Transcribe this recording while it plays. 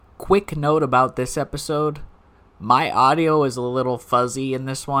quick note about this episode. My audio is a little fuzzy in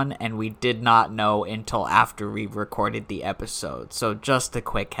this one, and we did not know until after we recorded the episode. So just a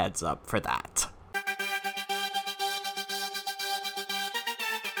quick heads up for that.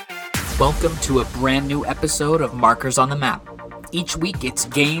 Welcome to a brand new episode of Markers on the Map. Each week it's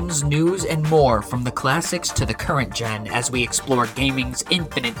games, news, and more from the classics to the current gen as we explore gaming's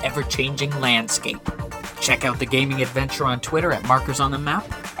infinite ever-changing landscape. Check out the gaming adventure on Twitter at Markers on the Map,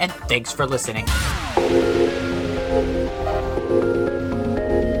 and thanks for listening.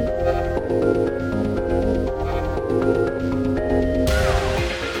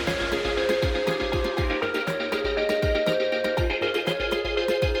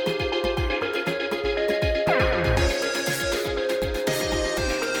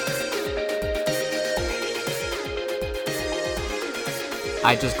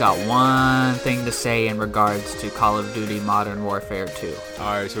 I just got one thing to say in regards to Call of Duty Modern Warfare 2.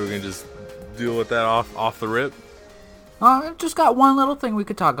 Alright, so we're going to just deal with that off the rip? Just got one little thing we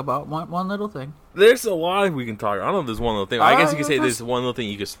could talk about. One little thing. There's a lot we can talk about. I don't know if there's one little thing. I guess you could say there's one little thing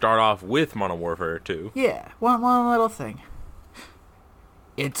you could start off with Modern Warfare 2. Yeah, one little thing.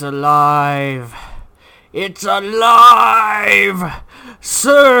 It's alive. It's a live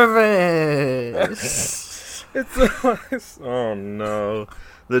service. Oh no,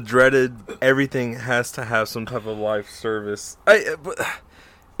 the dreaded everything has to have some type of live service. But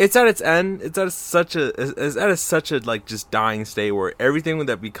it's at its end. It's at such a like just dying state where everything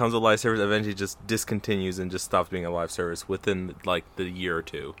that becomes a live service eventually just discontinues and just stops being a live service within like the year or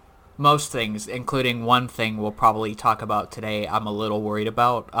two. Most things, including one thing we'll probably talk about today, I'm a little worried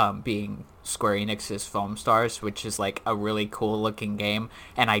about, being Square Enix's Foamstars, which is like a really cool looking game,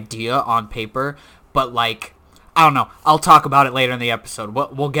 an idea on paper, but like, I don't know. I'll talk about it later in the episode.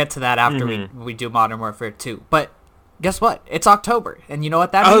 We'll get to that after we do Modern Warfare 2. But guess what? It's October, and you know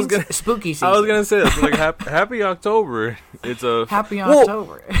what that means? Spooky season. I was gonna say that's like happy October. It's a happy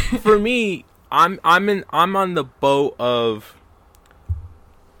October. For me, I'm on the boat of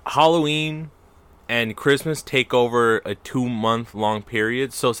Halloween and Christmas take over a 2-month long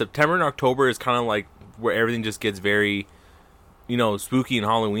period. So September and October is kind of like where everything just gets very, spooky and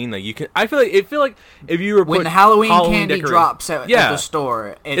Halloween. Like I feel like if you were when the Halloween candy drops at the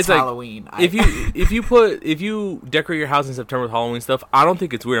store, it's Halloween. Like, if you decorate your house in September with Halloween stuff, I don't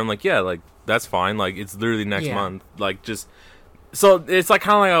think it's weird. I'm like, yeah, like that's fine. Like it's literally next month. Like just so it's like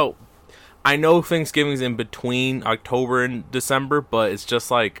kind of like I know Thanksgiving's in between October and December, but it's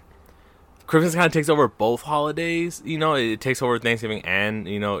just like Christmas kind of takes over both holidays. It takes over Thanksgiving and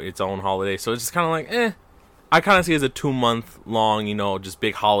its own holiday. So it's just kind of like I kind of see it as a 2-month long, just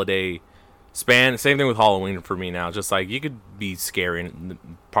big holiday span. Same thing with Halloween for me now. Just like you could be scary in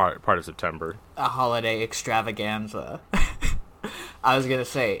part of September. A holiday extravaganza. I was going to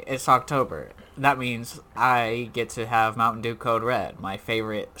say, it's October. That means I get to have Mountain Dew Code Red, my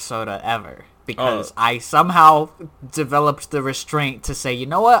favorite soda ever. Because I somehow developed the restraint to say, you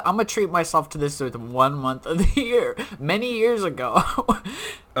know what, I'm going to treat myself to this with 1 month of the year. Many years ago.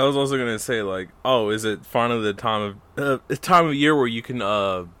 I was also going to say, like, is it finally the time of year where you can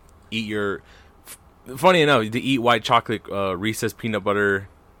eat your... Funny enough, to eat white chocolate Reese's peanut butter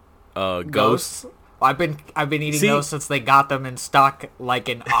ghosts. I've been eating those since they got them in stock, like,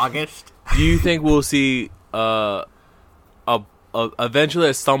 in August. Do you think we'll see... eventually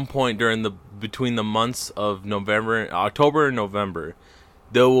at some point between the months of October and November,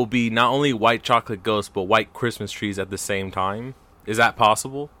 there will be not only white chocolate ghosts but white Christmas trees at the same time? Is that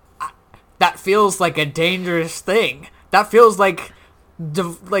possible? That feels like a dangerous thing. That feels like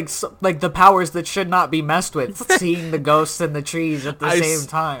the powers that should not be messed with, seeing the ghosts and the trees at the same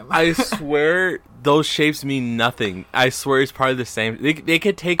time. I swear those shapes mean nothing. I swear it's probably the same. They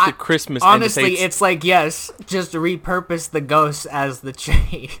could take the Christmas. Honestly, it's like, yes, just repurpose the ghosts as the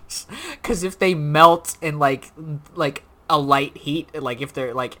trees. Because if they melt in like a light heat, like if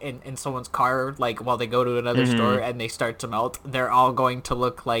they're like in someone's car, like while they go to another store and they start to melt, they're all going to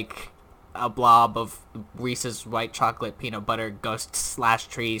look like a blob of Reese's white chocolate peanut butter ghosts /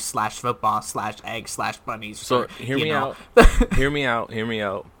 trees / football / eggs / bunnies. So hear me out. Hear me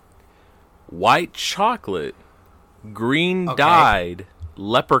out. White chocolate, green dyed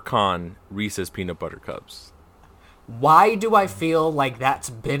leprechaun Reese's peanut butter cups. Why do I feel like that's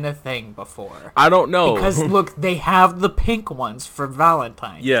been a thing before? I don't know. Because look, they have the pink ones for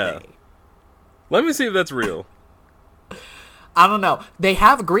Valentine's Day. Let me see if that's real. I don't know. They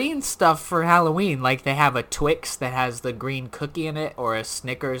have green stuff for Halloween. Like they have a Twix that has the green cookie in it, or a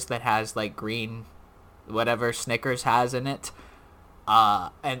Snickers that has like green, whatever Snickers has in it.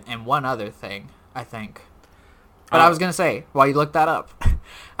 And one other thing, I think. But I was going to say, while you look that up,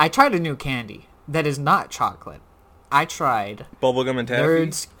 I tried a new candy that is not chocolate. I tried bubblegum and taffy.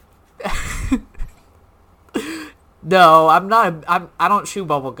 Nerds. No, I'm not. I don't chew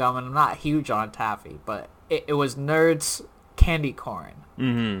bubblegum, and I'm not huge on taffy. But it was Nerds candy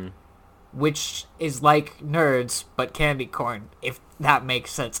corn, which is like Nerds but candy corn, if that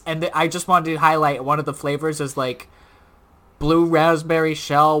makes sense. And I just wanted to highlight one of the flavors is like blue raspberry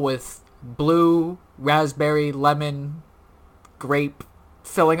shell with blue raspberry lemon grape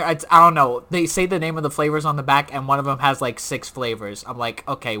filling. I don't know. They say the name of the flavors on the back, and one of them has like 6 flavors. I'm like,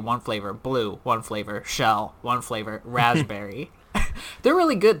 okay, one flavor blue, one flavor shell, one flavor raspberry. They're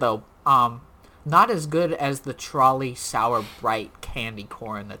really good though. Not as good as the Trolley Sour Bright candy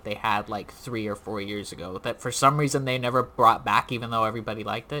corn that they had like 3 or 4 years ago. That for some reason they never brought back, even though everybody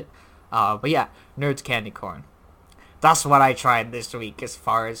liked it. But yeah, Nerds candy corn. That's what I tried this week as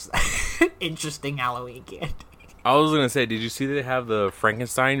far as interesting Halloween candy. I was gonna say, did you see they have the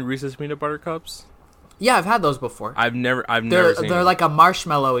Frankenstein Reese's Peanut Butter Cups? Yeah, I've had those before. I've never seen They're them. like a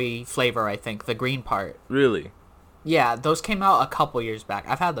marshmallowy flavor, I think, the green part. Really? Yeah, those came out a couple years back.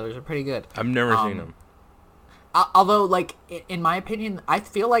 I've had those. They're pretty good. I've never seen them. Although, like, in my opinion, I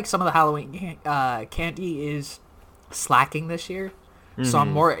feel like some of the Halloween candy is slacking this year. So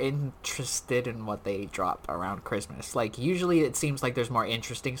I'm more interested in what they drop around Christmas. Like, usually it seems like there's more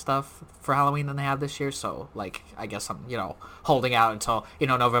interesting stuff for Halloween than they have this year. So, like, I guess I'm, holding out until,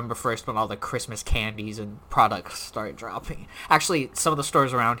 November 1st when all the Christmas candies and products start dropping. Actually, some of the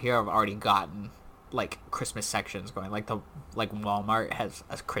stores around here have already gotten, like, Christmas sections going. Like, Walmart has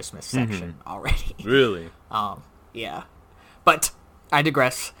a Christmas section already. Really? Yeah. But I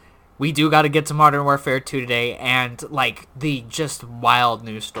digress. We do got to get to Modern Warfare 2 today, and like the just wild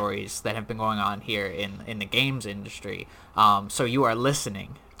news stories that have been going on here in the games industry. So you are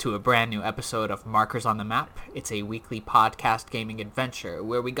listening to a brand new episode of Markers on the Map. It's a weekly podcast gaming adventure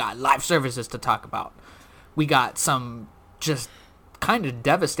where we got live services to talk about. We got some just kind of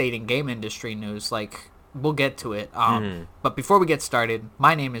devastating game industry news, like we'll get to it. But before we get started,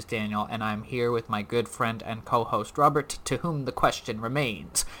 my name is Daniel, and I'm here with my good friend and co-host Robert, to whom the question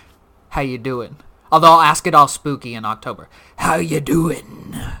remains. How you doing? Although I'll ask it all spooky in October. How you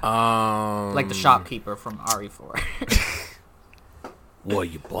doing? Like the shopkeeper from RE4. What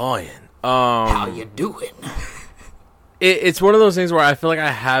you buying? How you doing? It's one of those things where I feel like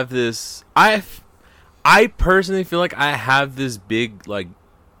I have this. I personally feel like I have this big like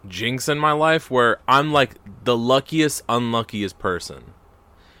jinx in my life where I'm like the unluckiest person.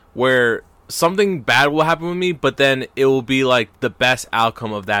 Where something bad will happen with me, but then it will be like the best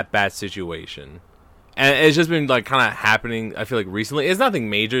outcome of that bad situation. And it's just been like kind of happening, I feel like recently. It's nothing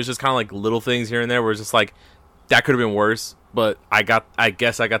major, it's just kind of like little things here and there where it's just like that could have been worse, but I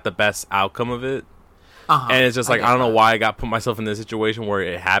guess I got the best outcome of it. And it's just like I don't know why I put myself in this situation where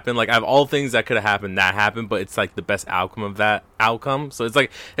it happened. Like I have all things that could have happened that happened, but it's like the best outcome of that outcome. So it's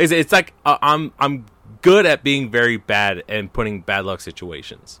like I'm good at being very bad and putting bad luck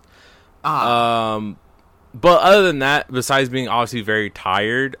situations. But other than that, besides being obviously very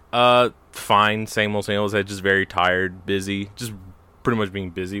tired, fine, same old, just very tired, busy, just pretty much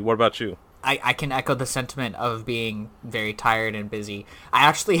being busy. What about you? I can echo the sentiment of being very tired and busy. I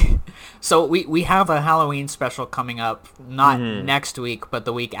actually, so we have a Halloween special coming up, not next week, but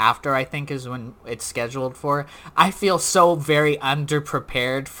the week after, I think is when it's scheduled for. I feel so very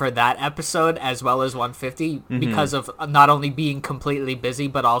underprepared for that episode as well as 150 because of not only being completely busy,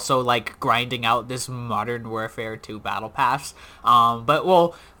 but also like grinding out this Modern Warfare 2 Battle Pass. But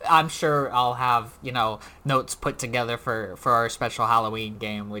well, I'm sure I'll have, notes put together for our special Halloween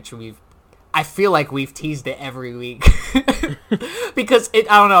game, which I feel like we've teased it every week because I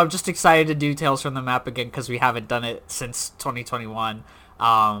don't know. I'm just excited to do Tales from the Map again because we haven't done it since 2021.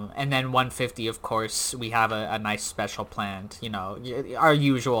 And then 150, of course, we have a nice special planned, our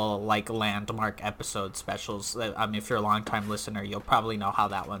usual like landmark episode specials. If you're a longtime listener, you'll probably know how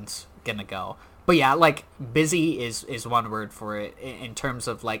that one's gonna go. But yeah, like busy is one word for it in terms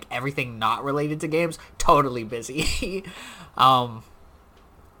of like everything not related to games. Totally busy.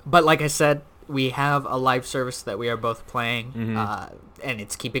 But like I said, we have a live service that we are both playing, and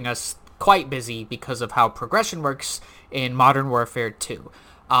it's keeping us quite busy because of how progression works in Modern Warfare 2.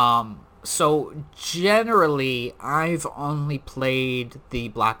 So generally, I've only played the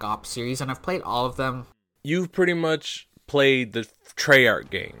Black Ops series, and I've played all of them. You've pretty much played the Treyarch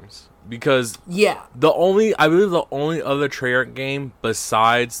games. Because yeah, I believe the only other Treyarch game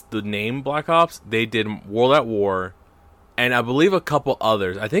besides the name Black Ops, they did World at War, and I believe a couple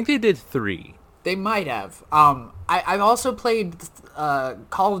others. I think they did 3. They might have. I've also played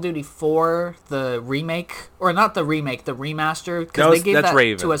Call of Duty 4, the remake, or not the remake, the remaster, because they gave that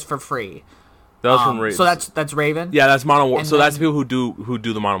Raven. to us for free. That was from Raven. So that's Raven. Yeah, that's Modern Warfare. So that's the people who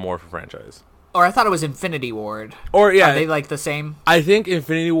do the Modern Warfare franchise. Or I thought it was Infinity Ward. Or yeah, are they like the same? I think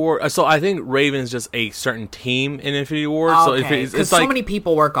Infinity Ward. So I think Raven's just a certain team in Infinity Ward. Oh, so okay, because so many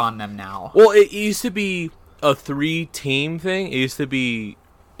people work on them now. Well, it used to be a 3-team thing. It used to be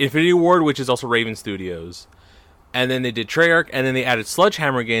Infinity Ward, which is also Raven Studios, and then they did Treyarch, and then they added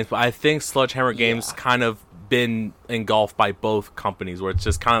Sledgehammer Games. But I think Sledgehammer Games kind of been engulfed by both companies, where it's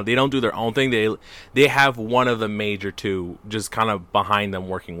just kind of they don't do their own thing. They have one of the major two just kind of behind them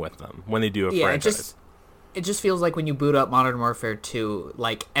working with them when they do a franchise. It just feels like when you boot up Modern Warfare 2,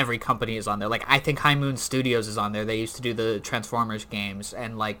 like every company is on there. Like I think High Moon Studios is on there. They used to do the Transformers games,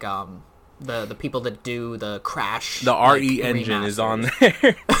 and like the people that do the Crash, the RE engine is on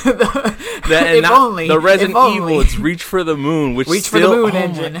there. Only the Resident Evil. It's Reach for the Moon, which Reach for the Moon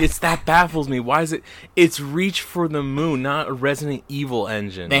engine. It's that baffles me. Why is it? It's Reach for the Moon, not a Resident Evil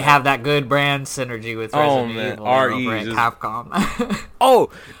engine. They have that good brand synergy with Resident Evil. RE Capcom. Oh,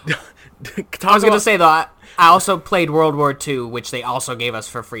 I was gonna say though, I also played World War II, which they also gave us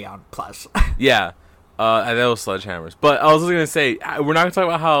for free on Plus. Yeah. And that was Sledgehammers. But I was going to say, we're not going to talk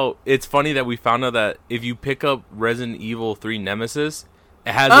about how it's funny that we found out that if you pick up Resident Evil 3 Nemesis,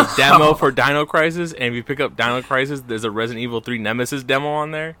 it has a demo for Dino Crisis, and if you pick up Dino Crisis, there's a Resident Evil 3 Nemesis demo on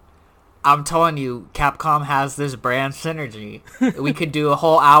there. I'm telling you, Capcom has this brand synergy. We could do a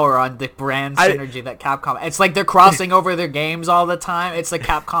whole hour on the brand synergy that Capcom... It's like they're crossing over their games all the time. It's the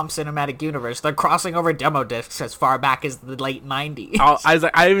Capcom Cinematic Universe. They're crossing over demo discs as far back as the late 90s. I was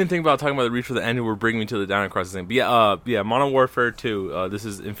like, I didn't even think about talking about the Reach for the End, we're bringing me to the Dino Crisis thing. But yeah, Modern Warfare 2, this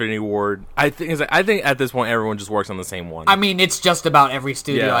is Infinity Ward. I think at this point, everyone just works on the same one. I mean, it's just about every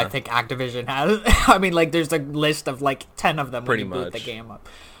studio I think Activision has. I mean, like, there's a list of like 10 of them when you boot the game up.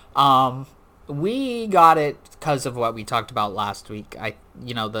 We got it because of what we talked about last week.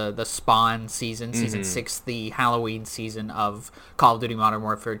 The Spawn season 6, the Halloween season of Call of Duty Modern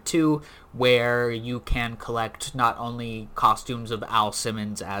Warfare 2, where you can collect not only costumes of Al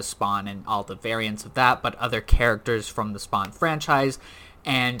Simmons as Spawn and all the variants of that, but other characters from the Spawn franchise,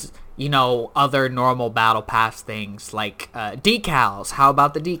 and other normal battle pass things like decals. How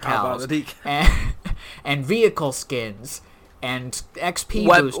about the decals? And vehicle skins. And XP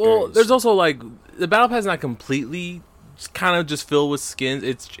boosters. Well, there's also like the battle pass is not completely kind of just filled with skins.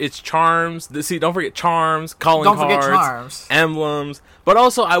 It's charms. Don't forget charms, calling cards, emblems. But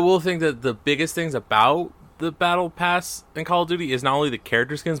also, I will think that the biggest things about the battle pass in Call of Duty is not only the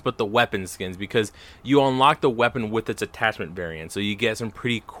character skins but the weapon skins, because you unlock the weapon with its attachment variant, so you get some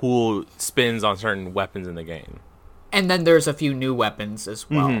pretty cool spins on certain weapons in the game. And then there's a few new weapons as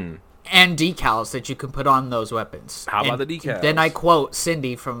well. Mm-hmm. And decals that you can put on those weapons. How about the decals? Then I quote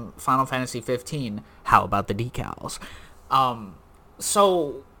Cindy from Final Fantasy 15. How about the decals?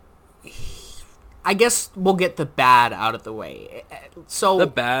 So I guess we'll get the bad out of the way. So the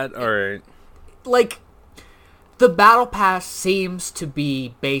bad, all right. Like, the battle pass seems to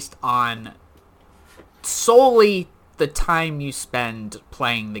be based on solely the time you spend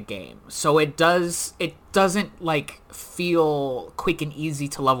playing the game. So it doesn't like feel quick and easy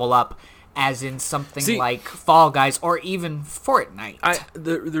to level up as in something like Fall Guys or even Fortnite.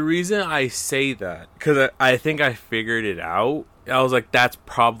 The reason I say that, because I think I figured it out. I was like, that's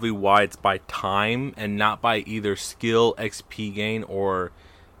probably why it's by time and not by either skill, XP gain, or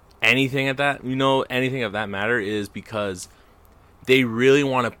anything of that. Anything of that matter, is because they really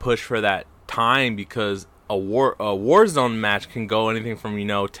want to push for that time, because a Warzone match can go anything from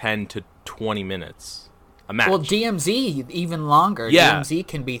 10 to 20 minutes. A match. Well, DMZ even longer. Yeah. DMZ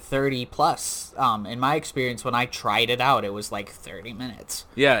can be 30 plus. In my experience, when I tried it out, it was like 30 minutes.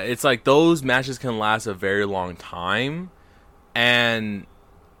 Yeah, it's like those matches can last a very long time, and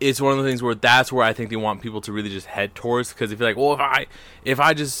it's one of the things where that's where I think they want people to really just head towards, because if you're like, well, if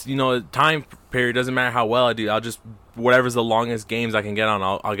I just time period doesn't matter how well I do, I'll just whatever's the longest games I can get on,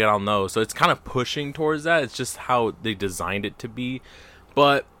 I'll get on those. So it's kind of pushing towards that. It's just how they designed it to be.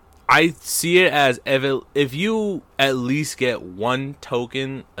 But I see it as if you at least get one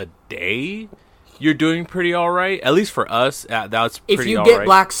token a day, you're doing pretty all right. At least for us, that's pretty all right. If you get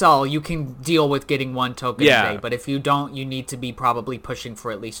Black Cell, you can deal with getting one token a day. But if you don't, you need to be probably pushing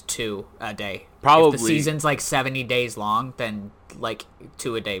for at least 2 a day. Probably. If the season's like 70 days long, then like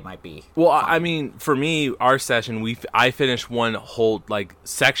 2 a day might be. Well, fine. I mean, for me, our session, I finished one whole like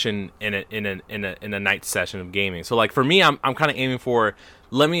section in a night session of gaming. So like for me, I'm kind of aiming for,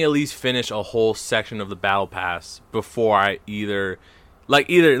 let me at least finish a whole section of the battle pass before I either Like,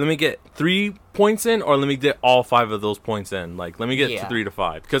 either let me get 3 points in, or let me get all 5 of those points in. Like, let me get to 3 to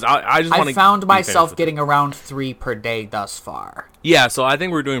 5. Because I just want to... I found myself getting around 3 per day thus far. Yeah, so I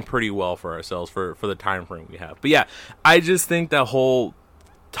think we're doing pretty well for ourselves for the time frame we have. But yeah, I just think that whole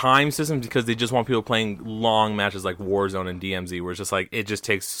time system, because they just want people playing long matches like Warzone and DMZ, where it's just like, it just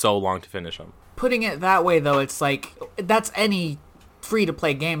takes so long to finish them. Putting it that way, though, it's like, that's any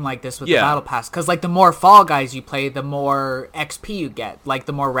free-to-play game like this with the Battle Pass. Because, like, the more Fall Guys you play, the more XP you get. Like,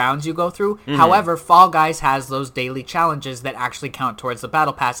 the more rounds you go through. Mm-hmm. However, Fall Guys has those daily challenges that actually count towards the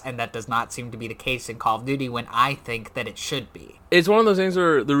Battle Pass, and that does not seem to be the case in Call of Duty when I think that it should be. It's one of those things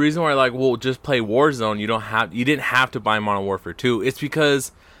where the reason why, like, well, just play Warzone, you didn't have to buy Modern Warfare 2. It's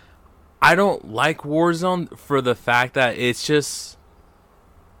because I don't like Warzone for the fact that it's just...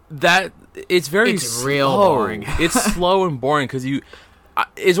 that it's very real boring. It's slow and boring because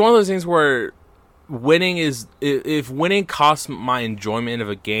it's one of those things where winning is, if winning costs my enjoyment of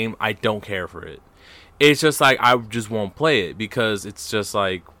a game, I don't care for it. It's just like, I just won't play it because it's just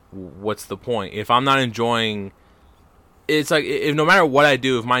like, what's the point if I'm not enjoying? It's like, if no matter what I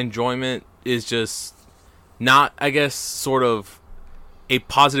do, if my enjoyment is just not, I guess, sort of a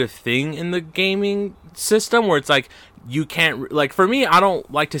positive thing in the gaming system, where it's like, you can't, like, for me, I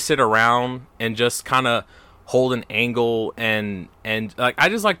don't like to sit around and just kind of hold an angle and like, I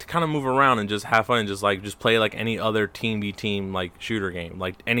just like to kind of move around and just have fun and just play like any other team v team like shooter game,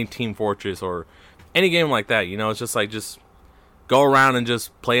 like any Team Fortress or any game like that, you know. It's just like, just go around and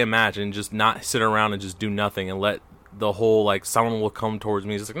just play a match and just not sit around and just do nothing and let the whole, like, someone will come towards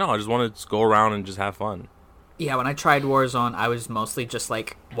me. It's like, no, I just want to just go around and just have fun. Yeah, when I tried Warzone, I was mostly just,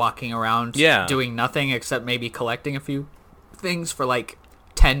 like, walking around, doing nothing except maybe collecting a few things for, like,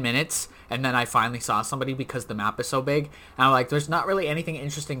 10 minutes, and then I finally saw somebody because the map is so big, and I'm like, there's not really anything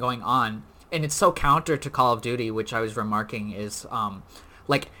interesting going on, and it's so counter to Call of Duty, which I was remarking is,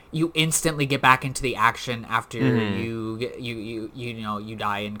 like, you instantly get back into the action after you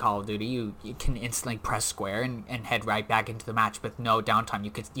die in Call of Duty. You can instantly press square and head right back into the match with no downtime.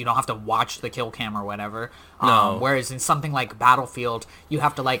 You don't have to watch the kill cam or whatever. No. Whereas in something like Battlefield, you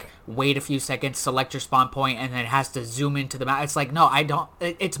have to, like, wait a few seconds, select your spawn point, and then it has to zoom into the map. It's like, no, I don't.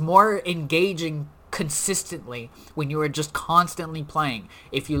 It's more engaging consistently when you are just constantly playing.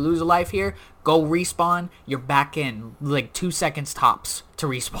 If you lose a life here, go respawn, you're back in like 2 seconds tops to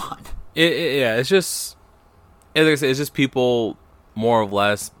respawn. It's just, like I said, it's just people more or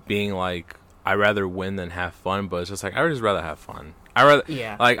less being like, I rather win than have fun. But it's just like, I would just rather have fun.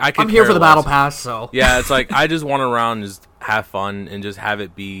 Like, I'm here for the battle pass, so yeah, it's like, I just want to around and just have fun and just have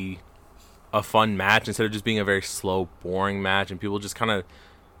it be a fun match instead of just being a very slow, boring match and people just kind of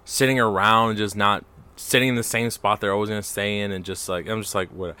sitting around and just not sitting in the same spot they're always going to stay in, and just like, I'm just like,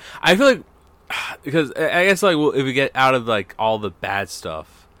 what? I feel like, because I guess, like, well, if we get out of, like, all the bad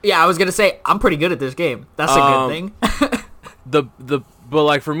stuff. Yeah, I was going to say, I'm pretty good at this game. That's a good thing. But,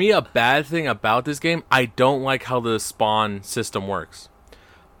 like, for me, a bad thing about this game, I don't like how the spawn system works.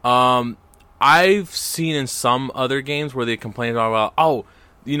 I've seen in some other games where they complain about, oh,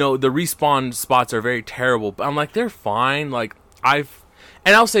 you know, the respawn spots are very terrible. But I'm like, they're fine. Like, and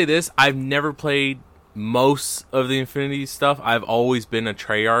I'll say this, I've never played most of the Infinity stuff. I've always been a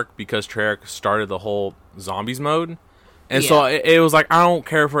Treyarch because Treyarch started the whole zombies mode. And so it was like, I don't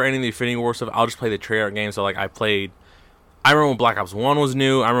care for any of the Infinity War stuff. I'll just play the Treyarch games. So, like, I remember when Black Ops 1 was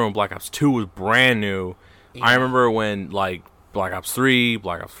new. I remember when Black Ops 2 was brand new. Yeah. I remember when, like, Black Ops 3,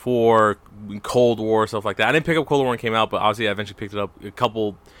 Black Ops 4, Cold War, stuff like that. I didn't pick up Cold War when it came out, but obviously I eventually picked it up a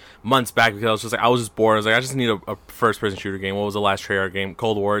couple months back because I was just bored. I was like, I just need a first-person shooter game. What was the last Treyarch game?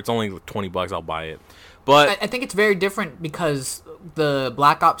 Cold War. It's only $20. I'll buy it. But I think it's very different because the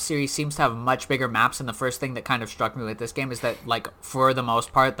Black Ops series seems to have much bigger maps, and the first thing that kind of struck me with this game is that, like, for the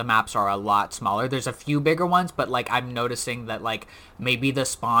most part, the maps are a lot smaller. There's a few bigger ones, but, like, I'm noticing that, like, maybe the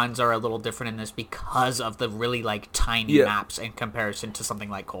spawns are a little different in this because of the really, like, tiny maps in comparison to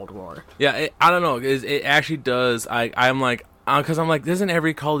something like Cold War. Yeah, I don't know. It actually does. I'm like, because I'm like, isn't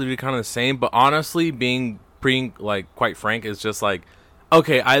every Call of Duty kind of the same? But honestly, being like, quite frank, is just like,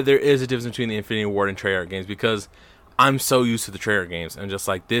 okay, there is a difference between the Infinity Ward and Treyarch games because I'm so used to the Treyarch games and just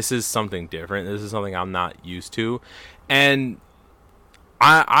like, this is something different. This is something I'm not used to, and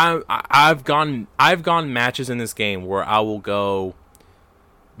I've gone matches in this game where I will go,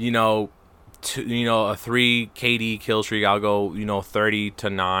 a 3 KD kill streak. I'll go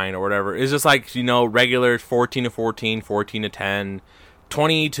 30-9 or whatever. It's just like regular 14-14, 14-10,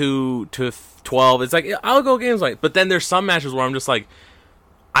 20-12. It's like I'll go games like, but then there's some matches where I'm just like,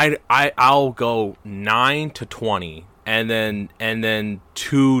 I'll go 9-20 and then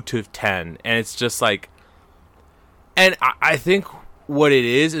 2-10, and it's just like, and I think what it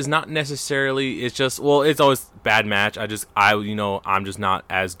is not necessarily. It's just, well, it's always bad match. I'm just not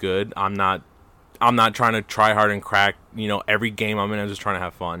as good. I'm not trying to try hard and crack. Every game I'm in, I'm just trying to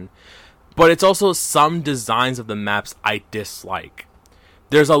have fun. But it's also some designs of the maps I dislike.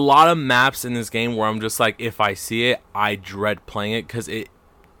 There's a lot of maps in this game where I'm just like, if I see it, I dread playing it because it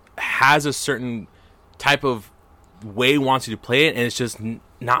has a certain type of way it wants you to play it, and it's just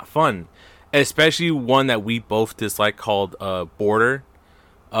not fun. Especially one that we both dislike called Border.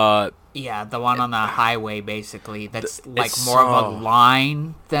 Yeah, the one on the highway, basically. That's like more of a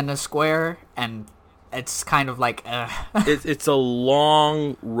line than a square, and it's kind of like... it's a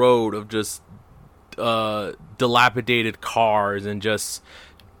long road of just dilapidated cars and just...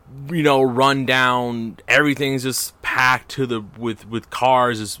 run down. Everything's just packed to with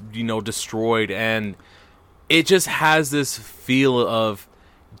cars just destroyed, and it just has this feel of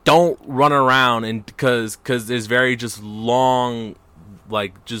don't run around, and because there's very just long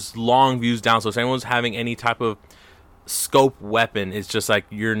views down. So if anyone's having any type of scope weapon, it's just like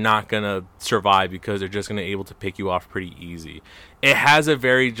you're not gonna survive because they're just gonna be able to pick you off pretty easy. It has a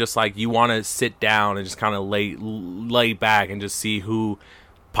very just like you want to sit down and just kind of lay back and just see who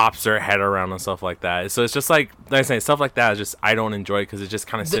pops their head around and stuff like that. So it's just like I say, stuff like that is just I don't enjoy it because it's just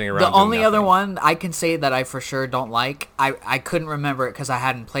kind of sitting around. The only other one I can say that I for sure don't like, I couldn't remember it because I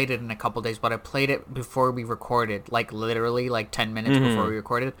hadn't played it in a couple days, but I played it before we recorded, like literally like 10 minutes before we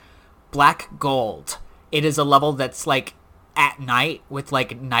recorded. Black Gold. It is a level that's like at night with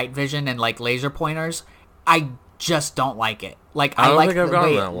like night vision and like laser pointers. I just don't like it. Like I like the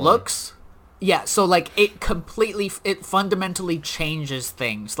way it looks. Yeah, so, like, it fundamentally changes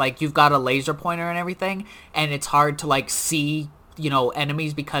things. Like, you've got a laser pointer and everything, and it's hard to, like, see,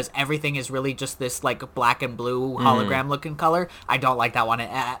 enemies because everything is really just this, like, black and blue hologram-looking color. I don't like that one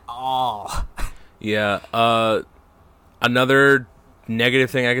at all. Yeah, another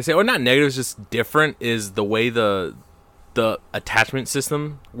negative thing I can say, or not negative, it's just different, is the way the attachment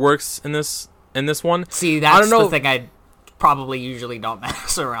system works in this one. See, that's the thing I probably usually don't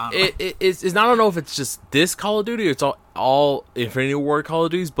mess around with. It's I don't know if it's just this Call of Duty or it's all Infinity Ward Call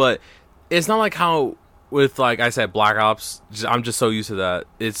of Duties, but it's not like how with, like I said, Black Ops, I'm just so used to that.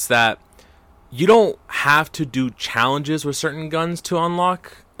 It's that you don't have to do challenges with certain guns to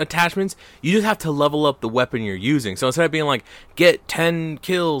unlock attachments. You just have to level up the weapon you're using. So instead of being like, get 10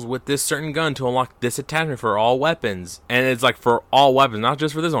 kills with this certain gun to unlock this attachment for all weapons, and it's like for all weapons, not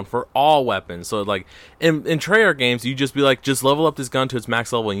just for this one, for all weapons. So like in Treyarch games, you just be like, just level up this gun to its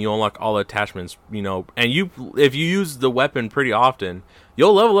max level and you unlock all the attachments, and if you use the weapon pretty often,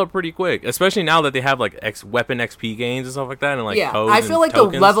 you'll level up pretty quick, especially now that they have like weapon XP gains and stuff like that, and like codes I feel like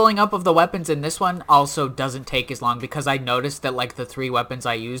tokens. The leveling up of the weapons in this one also doesn't take as long because I noticed that like the 3 weapons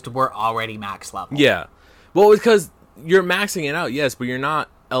I used were already max level. Yeah, well, because you're maxing it out, yes, but you're not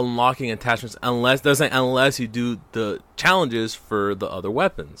unlocking attachments unless you do the challenges for the other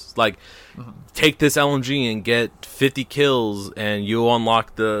weapons. Like, take this LMG and get 50 kills, and you'll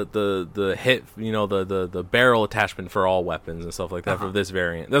unlock the hit, the barrel attachment for all weapons and stuff like that for this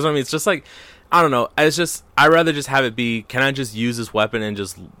variant. That's what I mean. It's just like, I don't know. It's just I'd rather just have it be, can I just use this weapon and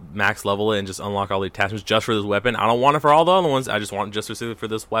just max level it and just unlock all the attachments just for this weapon? I don't want it for all the other ones. I just want it just specifically for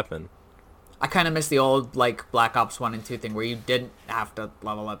this weapon. I kind of miss the old, like, Black Ops 1 and 2 thing where you didn't have to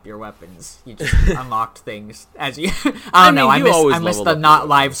level up your weapons. You just unlocked things as you... I don't know. I miss the not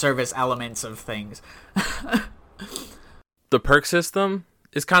live service elements of things. The perk system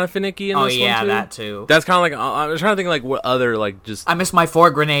is kind of finicky in this one, too. Oh, yeah, that, too. That's kind of like... I'm trying to think, like, what other, like, just... I miss my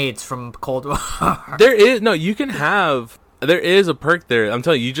 4 grenades from Cold War. There is... No, you can have... There is a perk there. I'm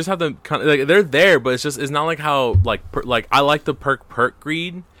telling you, you just have to kind of... Like, they're there, but it's just... It's not like how... Like, I like the perk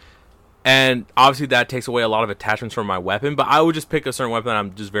greed. And obviously that takes away a lot of attachments from my weapon, but I would just pick a certain weapon that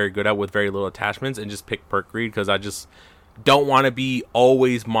I'm just very good at with very little attachments and just pick perk greed because I just don't want to be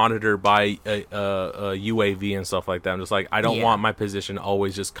always monitored by a UAV and stuff like that. I'm just like, I don't want my position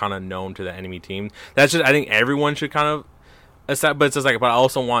always just kind of known to the enemy team. That's just, I think everyone should kind of accept, but it's just like, but I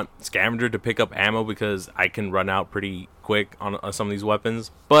also want Scavenger to pick up ammo because I can run out pretty quick on some of these weapons.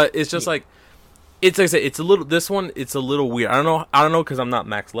 But it's just like, it's like I said, it's a little weird. I don't know because I'm not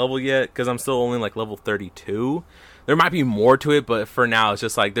max level yet, because I'm still only like level 32. There might be more to it, but for now, it's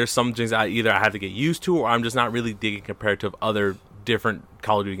just like there's some things I have to get used to, or I'm just not really digging compared to other different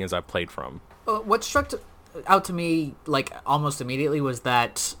Call of Duty games I've played from. What struck out to me like almost immediately was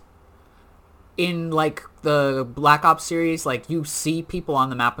that in like the Black Ops series, like you see people on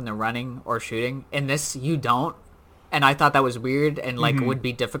the map when they're running or shooting. In this, you don't. And I thought that was weird and, like, would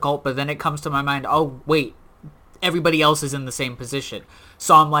be difficult. But then it comes to my mind, oh, wait, everybody else is in the same position.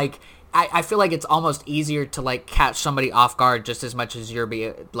 So I'm like, I feel like it's almost easier to like catch somebody off guard just as much as would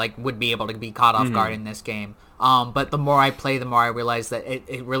be able to be caught off guard in this game. But the more I play, the more I realize that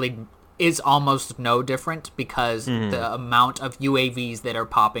it really is almost no different, because the amount of UAVs that are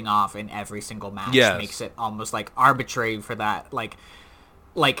popping off in every single match makes it almost like arbitrary for that.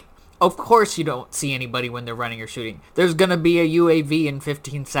 Like of course you don't see anybody when they're running or shooting. There's gonna be a UAV in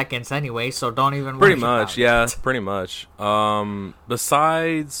 15 seconds anyway, so don't even worry about it. Pretty much.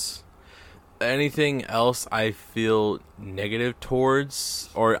 Besides anything else I feel negative towards,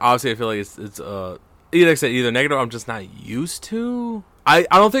 or obviously I feel like it's either negative or I'm just not used to. I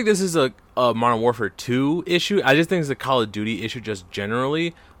don't think this is a Modern Warfare 2 issue. I just think it's a Call of Duty issue just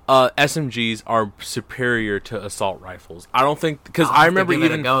generally. SMGs are superior to assault rifles. I don't think, because I remember give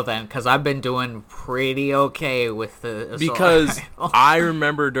it a go then, because I've been doing pretty okay with the assault rifle. I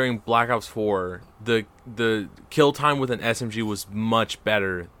remember during Black Ops 4, the kill time with an SMG was much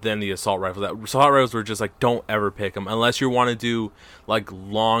better than the assault rifles. That assault rifles were just like, don't ever pick them unless you want to do like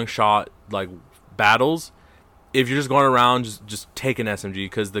long shot like battles. If you're just going around, just take an SMG,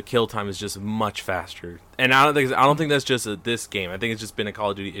 because the kill time is just much faster. And I don't think that's just this game. I think it's just been a Call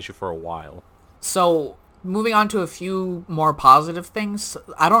of Duty issue for a while. So moving on to a few more positive things.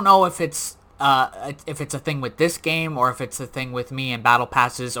 I don't know if it's a thing with this game or if it's a thing with me and battle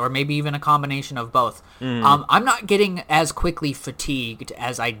passes, or maybe even a combination of both. I'm not getting as quickly fatigued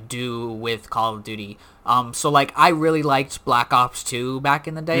as I do with Call of Duty. So like I really liked Black Ops 2 back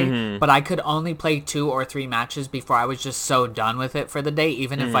in the day, but I could only play 2 or 3 matches before I was just so done with it for the day.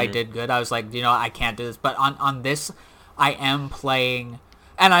 Even if I did good, I was like, I can't do this. But on this, I am playing,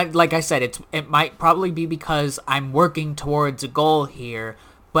 and like I said, it might probably be because I'm working towards a goal here.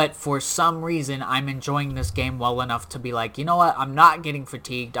 But for some reason, I'm enjoying this game well enough to be like, you know what? I'm not getting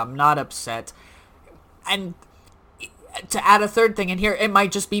fatigued. I'm not upset. And to add a third thing in here, it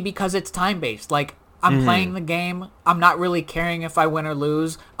might just be because it's time-based. Like, I'm playing the game. I'm not really caring if I win or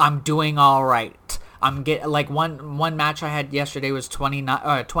lose. I'm doing all right. Like one match I had yesterday was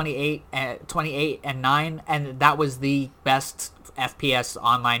 28 and 9, and that was the best FPS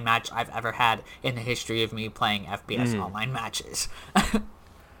online match I've ever had in the history of me playing FPS online matches.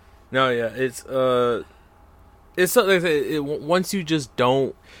 No, yeah, it's something like once you just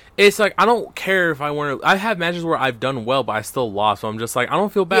don't, it's like, I don't care if I want to, I have matches where I've done well, but I still lost, so I'm just like, I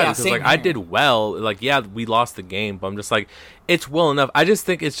don't feel bad, because like, I did well, like, yeah, we lost the game, but I'm just like, it's well enough. I just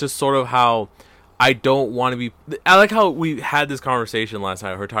think it's just sort of how I don't want to be, I like how we had this conversation last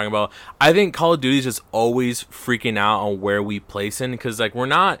night, we were talking about, I think Call of Duty is just always freaking out on where we place in, because like, we're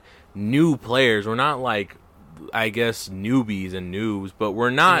not new players, we're not like, I guess newbies and noobs, but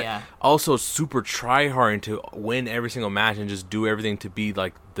we're not also super try-hard to win every single match and just do everything to be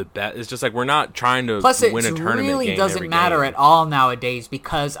like the best. It's just like we're not trying to win a tournament game. Plus, it really doesn't matter at all nowadays,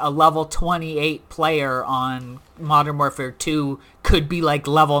 because a level 28 player on Modern Warfare 2 could be like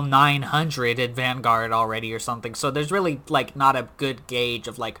level 900 at Vanguard already or something. So there's really like not a good gauge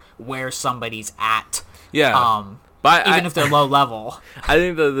of like where somebody's at. Yeah. But even if they're low level. I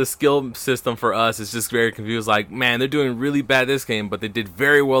think the skill system for us is just very confused. Like, man, they're doing really bad this game, but they did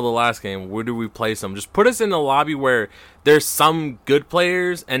very well the last game. Where do we place them? Just put us in a lobby where there's some good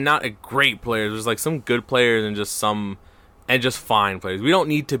players and not a great players. There's like some good players and just fine players. We don't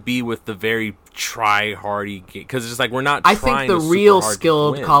need to be with the very try-hardy game, because it's just like we're not trying to I think the real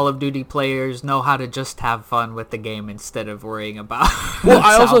skilled Call of Duty players know how to just have fun with the game instead of worrying about well,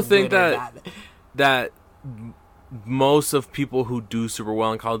 I also think that most of people who do super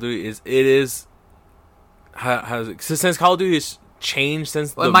well in Call of Duty since Call of Duty has changed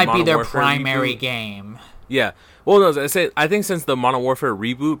since the Modern Warfare reboot. It might be their primary game. Yeah. Well, no, I think since the Modern Warfare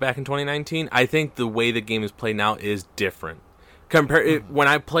reboot back in 2019, I think the way the game is played now is different. When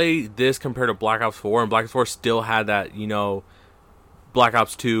I play this compared to Black Ops 4, and Black Ops 4 still had that, Black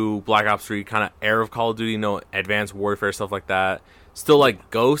Ops 2, Black Ops 3 kind of era of Call of Duty, Advanced Warfare, stuff like that. Still like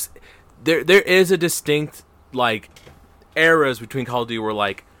Ghost. There is a distinct like eras between Call of Duty where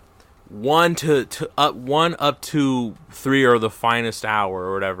like 1 up to 3 are the finest hour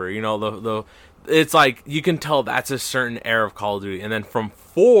or whatever. It's like you can tell that's a certain era of Call of Duty, and then from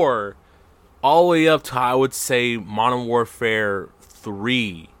 4 all the way up to, I would say, Modern Warfare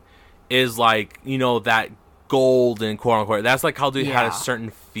 3 is like, that golden quote unquote. That's like Call of Duty had a certain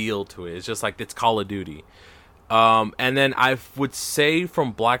feel to it. It's just like it's Call of Duty. And then I would say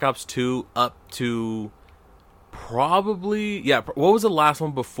from Black Ops 2 up to probably, what was the last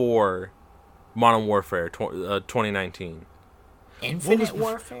one before Modern Warfare 2019? Infinite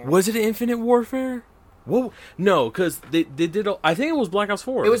Warfare? Was it Infinite Warfare? Whoa, no, because they did. I think it was Black Ops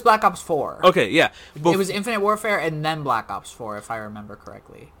 4. It was Black Ops 4. Okay, yeah. It was Infinite Warfare and then Black Ops 4, if I remember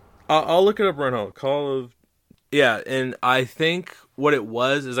correctly. I'll look it up right now. Call of Yeah, and I think what it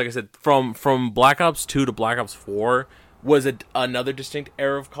was is, like I said, from Black Ops 2 to Black Ops 4 was another distinct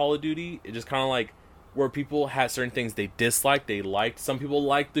era of Call of Duty. It just kind of like where people had certain things they disliked, they liked. Some people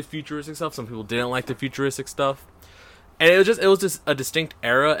liked the futuristic stuff, some people didn't like the futuristic stuff. And it was just a distinct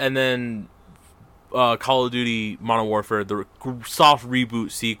era, and then Call of Duty Modern Warfare, the soft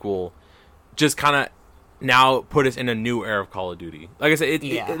reboot sequel, just kind of now put us in a new era of Call of Duty. Like I said,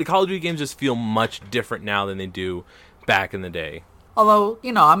 the Call of Duty games just feel much different now than they do back in the day. Although,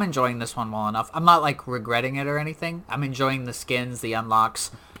 I'm enjoying this one well enough. I'm not, like, regretting it or anything. I'm enjoying the skins, the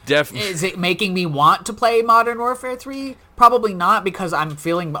unlocks. Is it making me want to play Modern Warfare 3? Probably not, because I'm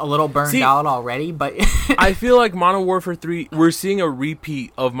feeling a little burned out already, but... I feel like Modern Warfare 3, we're seeing a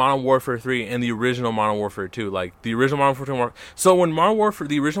repeat of Modern Warfare 3 and the original Modern Warfare 2. Like, the original Modern Warfare 2... So when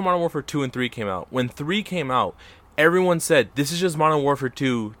the original Modern Warfare 2 and 3 came out, when 3 came out, everyone said, this is just Modern Warfare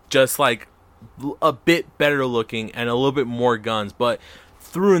 2, just, like, a bit better looking and a little bit more guns, but...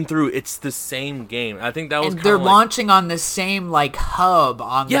 through and through, it's the same game. I think that was. And they're launching on the same hub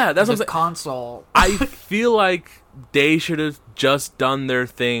on the console. I feel like they should have just done their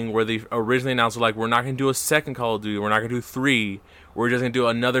thing where they originally announced, like, we're not going to do a second Call of Duty, we're not going to do 3, we're just going to do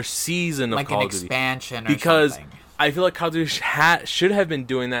another season of Call of Duty, expansion, because something. I feel like Call of Duty should have been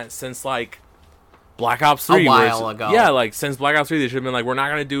doing that since Black Ops 3. A while ago. Yeah, since Black Ops 3, they should have been we're not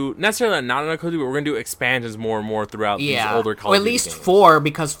going to do, necessarily not another Call of Duty, but we're going to do expansions more and more throughout these older Call of Duty games. Or at least 4,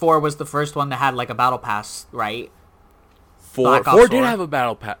 because 4 was the first one that had, a battle pass, right? 4 did have a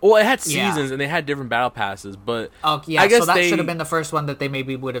battle pass. Well, it had seasons, and they had different battle passes, but... Oh, yeah, I guess so that should have been the first one that they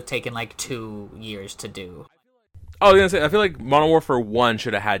maybe would have taken, 2 years to do. I was going to say, I feel like Modern Warfare 1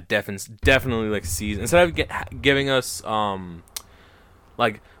 should have had definitely, seasons. Instead of giving us,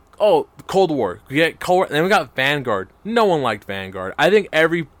 Cold War. We get Cold War, and then we got Vanguard. No one liked Vanguard. I think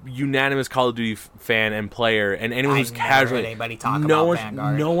every unanimous Call of Duty fan and player, and anyone who's casually, anybody talk about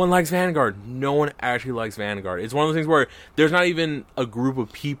Vanguard. No one likes Vanguard. No one actually likes Vanguard. It's one of those things where there's not even a group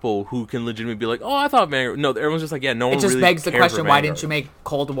of people who can legitimately be like, "Oh, I thought Vanguard." No, everyone's just no one. It just really begs the question: why didn't you make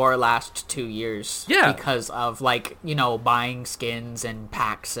Cold War last 2 years? Yeah, because of buying skins and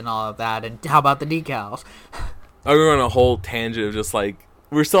packs and all of that. And how about the decals? We're on a whole tangent of just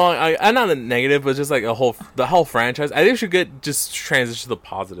we're still I'm not a negative, but just the whole franchise. I think we should just transition to the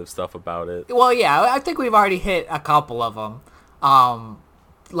positive stuff about it. Well, yeah, I think we've already hit a couple of them.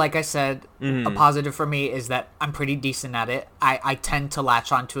 Like I said, a positive for me is that I'm pretty decent at it. I tend to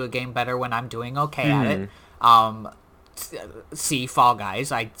latch onto a game better when I'm doing okay at it. See Fall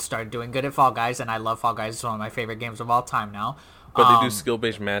Guys. I started doing good at Fall Guys, and I love Fall Guys. It's one of my favorite games of all time now. But they do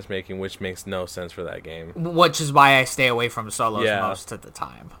skill-based matchmaking, which makes no sense for that game. Which is why I stay away from solos most of the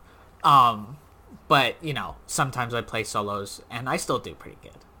time. But, sometimes I play solos, and I still do pretty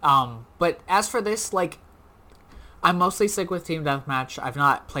good. But as for this, I'm mostly sick with Team Deathmatch. I've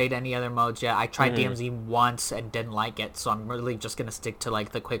not played any other modes yet. I tried DMZ once and didn't like it, so I'm really just going to stick to,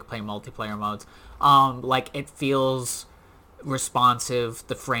 the quick play multiplayer modes. It feels responsive.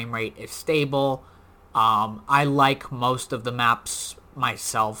 The frame rate is stable. I like most of the maps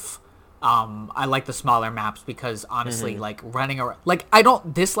myself. I like the smaller maps because honestly, running around, I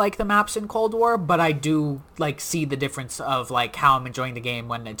don't dislike the maps in Cold War, but I do see the difference of how I'm enjoying the game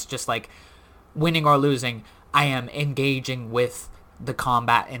when it's just winning or losing. I am engaging with the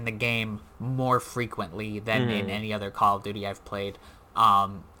combat in the game more frequently than in any other Call of Duty I've played.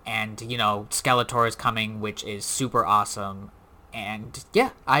 And Skeletor is coming, which is super awesome. And yeah,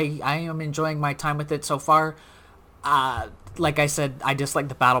 I am enjoying my time with it so far. Like I said, I just like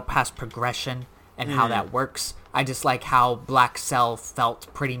the battle pass progression and how that works. I just like how Black Cell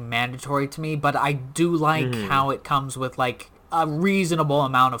felt pretty mandatory to me, but I do like how it comes with a reasonable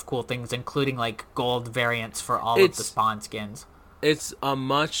amount of cool things, including gold variants for all of the spawn skins. It's a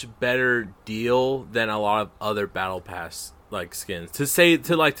much better deal than a lot of other battle pass skins. To say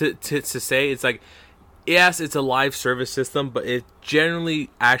it's yes, it's a live service system, but it generally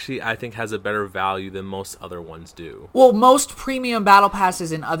actually I think has a better value than most other ones do. Well, most premium battle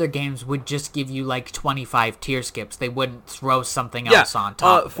passes in other games would just give you 25 tier skips. They wouldn't throw something else on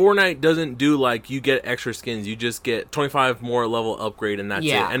top. Fortnite doesn't do you get extra skins. You just get 25 more level upgrade and that's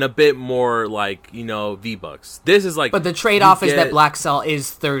it. And a bit more V-Bucks. This is but the trade-off is that Black Cell is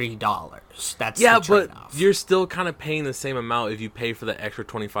 $30. That's the trade-off. But you're still kind of paying the same amount if you pay for the extra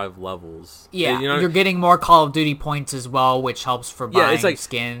 25 levels. Yeah, you're getting more Call of Duty points as well, which helps for buying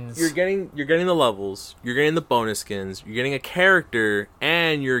skins. You're getting the levels, you're getting the bonus skins, you're getting a character,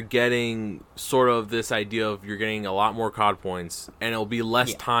 and you're getting sort of this idea of you're getting a lot more COD points, and it'll be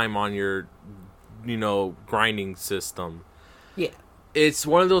less time on your, grinding system. Yeah. it's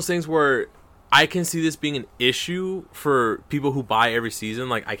one of those things where I can see this being an issue for people who buy every season.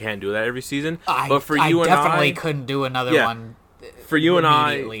 Like, I can't do that every season. But for you and I... definitely couldn't do another one for you and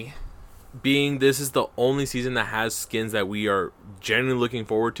I, being this is the only season that has skins that we are genuinely looking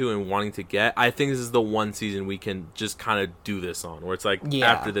forward to and wanting to get, I think this is the one season we can just kind of do this on. Where it's like,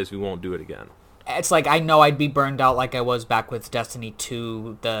 after this, we won't do it again. It's like, I know I'd be burned out like I was back with Destiny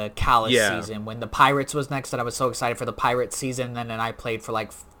 2, the Callus season, when the Pirates was next, and I was so excited for the Pirates season, and then I played for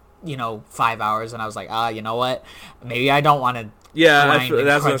like, 5 hours, and I was like, you know what? Maybe I don't want to grind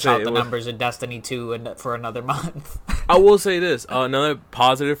and crunch out the numbers in Destiny 2 and for another month. I will say this, another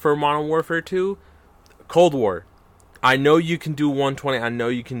positive for Modern Warfare 2, Cold War. I know you can do 120, I know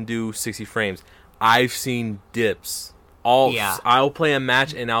you can do 60 frames. I've seen dips. I'll play a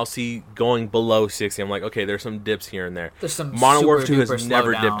match and I'll see going below 60. I'm like, okay, there's some dips here and there. There's some Modern Warfare 2 has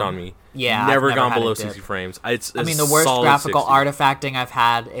never dipped on me. Yeah, never gone below 60 frames. The worst graphical artifacting I've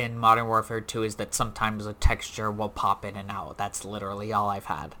had in Modern Warfare 2 is that sometimes a texture will pop in and out. That's literally all I've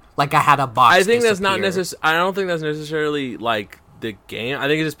had. Like, I had a box I think disappear. that's not necessarily. I don't think that's necessarily like the game. I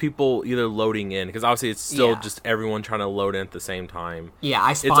think it's just people either loading in, because obviously it's still just everyone trying to load in at the same time. Yeah,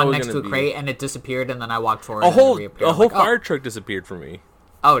 I spawned next to a crate and it disappeared, and then I walked forward. A whole fire truck disappeared from me.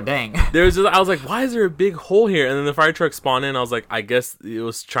 Oh, dang. I was like, why is there a big hole here? And then the fire truck spawned in. I was like, I guess it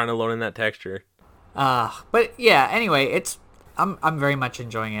was trying to load in that texture. But yeah. Anyway, I'm very much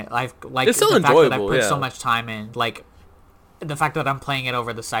enjoying it. It's still enjoyable. Fact that I put so much time in, like the fact that I'm playing it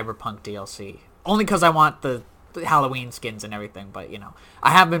over the Cyberpunk DLC, only because I want the Halloween skins and everything. But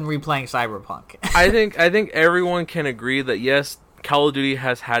I have been replaying Cyberpunk. I think everyone can agree that yes, Call of Duty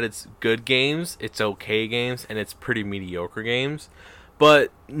has had its good games, its okay games, and its pretty mediocre games.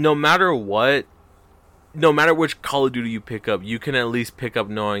 But no matter which Call of Duty you pick up, you can at least pick up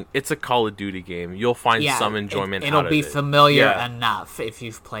knowing it's a Call of Duty game. You'll find some enjoyment out of it. It'll be familiar enough if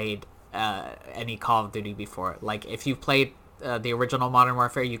you've played any Call of Duty before. Like, if you've played the original Modern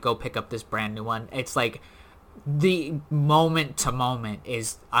Warfare, you go pick up this brand new one. It's like the moment to moment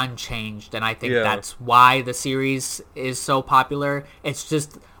is unchanged, and I think that's why the series is so popular. It's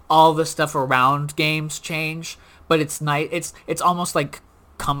just all the stuff around games change. But it's nice. It's almost like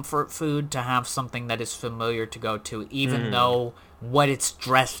comfort food to have something that is familiar to go to, even though what it's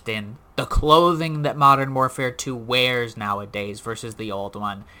dressed in, the clothing that Modern Warfare 2 wears nowadays versus the old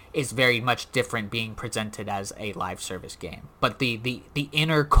one, is very much different being presented as a live service game. But the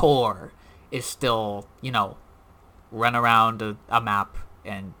inner core is still, run around a map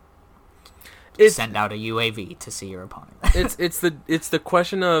and send out a UAV to see your opponent. it's the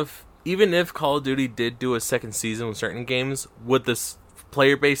question of, even if Call of Duty did do a second season with certain games, would this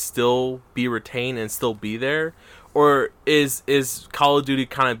player base still be retained and still be there? Or is Call of Duty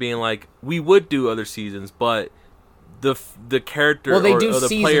kind of being like, we would do other seasons, but the character they do or the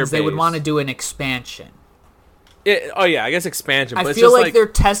seasons, player base... They would want to do an expansion. I guess expansion. But I it's feel just like they're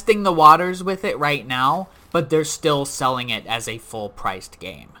testing the waters with it right now, but they're still selling it as a full-priced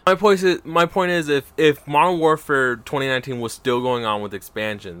game. My point is, if Modern Warfare 2019 was still going on with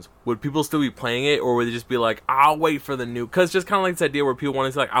expansions, would people still be playing it, or would they just be like, I'll wait for the new... Because just kind of like this idea where people want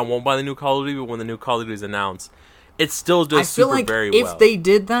to say, like, I won't buy the new Call of Duty, but when the new Call of Duty is announced, it's still just super very well. I feel like if they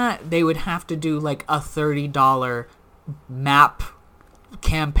did that, they would have to do like a $30 map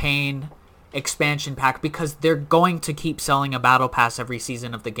campaign expansion pack, because they're going to keep selling a battle pass every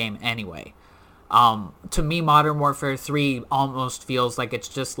season of the game anyway. To me, Modern Warfare 3 almost feels like it's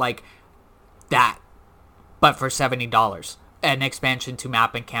just like that, but for $70. An expansion to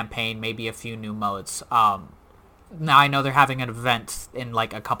map and campaign, maybe a few new modes. Now I know they're having an event in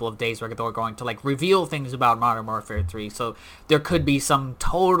like a couple of days where they're going to like reveal things about Modern Warfare 3, so there could be some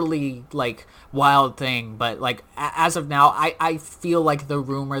totally like wild thing, but like as of now, I feel like the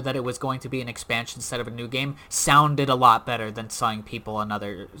rumor that it was going to be an expansion instead of a new game sounded a lot better than selling people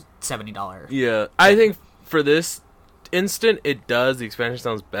another $70. Yeah, I think for this instant it does. The expansion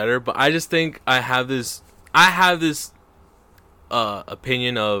sounds better, but I just think I have this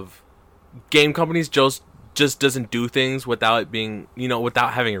opinion of game companies just doesn't do things without it being,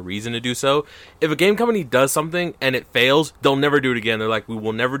 without having a reason to do so. If a game company does something and it fails, they'll never do it again. They're like, we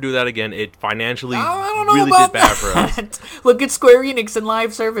will never do that again. It financially really did bad for us. Look at Square Enix and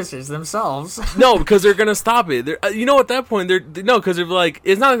live services themselves. No, because they're gonna stop it. At that point, because they're like,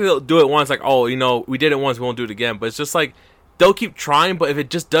 it's not like they'll do it once, like, oh, we did it once, we won't do it again. But it's just like, they'll keep trying, but if it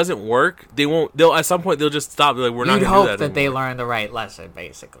just doesn't work, they'll at some point they'll just stop. They're like, we're not gonna do that anymore. You'd hope that they learn the right lesson,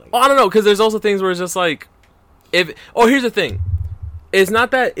 basically. Well, I don't know, because there's also things where it's just like, here's the thing. It's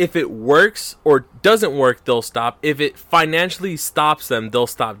not that if it works or doesn't work, they'll stop. If it financially stops them, they'll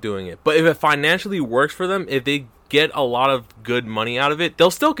stop doing it. But if it financially works for them, if they get a lot of good money out of it,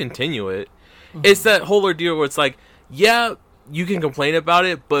 they'll still continue it. It's that whole ordeal where it's like, yeah, you can complain about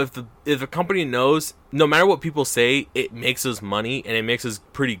it, but if a company knows, no matter what people say, it makes us money and it makes us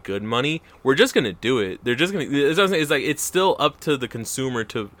pretty good money, we're just gonna do it. They're just gonna. It's like it's still up to the consumer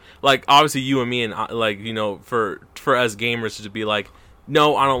to, like, obviously you and me and like, you know, for as gamers to be like,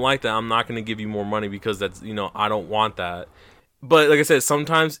 no, I don't like that. I'm not gonna give you more money because that's, you know, I don't want that. But like I said,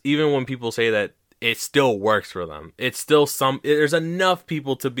 sometimes even when people say that, it still works for them. It's still there's enough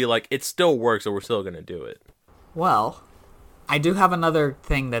people to be like, it still works, so we're still gonna do it. Well, I do have another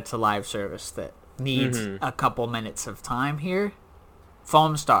thing that's a live service that needs a couple minutes of time here.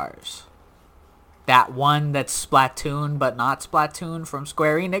 Foamstars. That one that's Splatoon, but not Splatoon from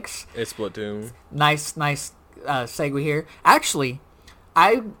Square Enix. It's Splatoon. Nice segue here. Actually,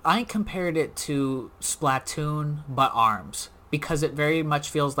 I compared it to Splatoon, but ARMS, because it very much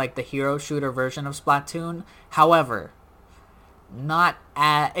feels like the hero shooter version of Splatoon. However,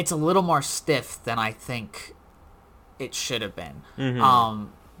 it's a little more stiff than I think it should have been.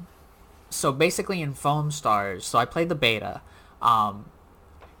 So basically in Foamstars, so I played the beta,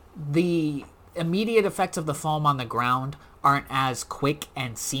 the immediate effects of the foam on the ground aren't as quick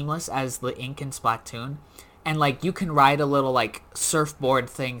and seamless as the ink in Splatoon. And, like, you can ride a little, like, surfboard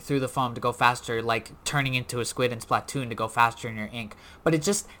thing through the foam to go faster, like turning into a squid in Splatoon to go faster in your ink. But it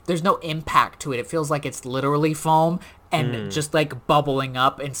just, there's no impact to it. It feels like it's literally foam and just, like, bubbling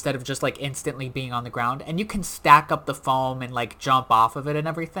up instead of just, like, instantly being on the ground. And you can stack up the foam and, like, jump off of it and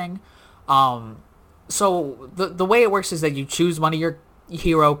everything. So the way it works is that you choose one of your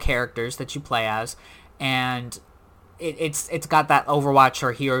hero characters that you play as, and it's got that Overwatch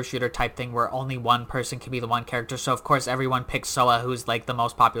or hero shooter type thing where only one person can be the one character. So of course everyone picks Soa, who's like the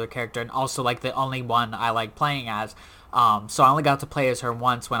most popular character and also like the only one I like playing as. So I only got to play as her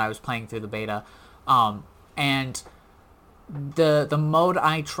once when I was playing through the beta. And the mode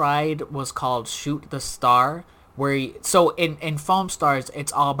I tried was called Shoot the Star, so in Foamstars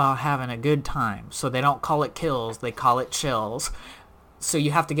it's all about having a good time. So they don't call it kills, they call it chills. So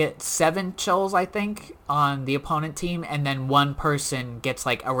you have to get 7 chills, I think, on the opponent team, and then one person gets,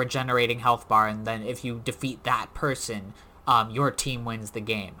 like, a regenerating health bar, and then if you defeat that person, your team wins the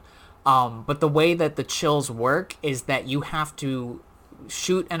game. But the way that the chills work is that you have to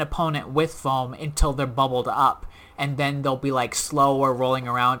shoot an opponent with foam until they're bubbled up, and then they'll be, like, slow or rolling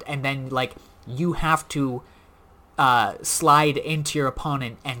around, and then, like, you have to slide into your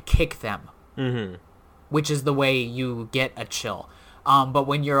opponent and kick them, which is the way you get a chill. But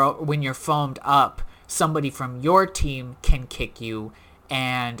when you're foamed up, somebody from your team can kick you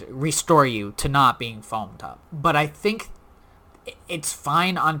and restore you to not being foamed up. But I think it's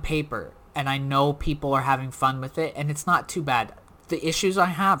fine on paper, and I know people are having fun with it, and it's not too bad. The issues I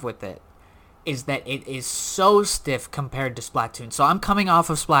have with it is that it is so stiff compared to Splatoon. So I'm coming off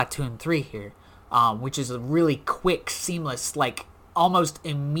of Splatoon 3 here, which is a really quick, seamless, like almost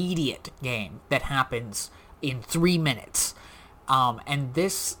immediate game that happens in 3 minutes. And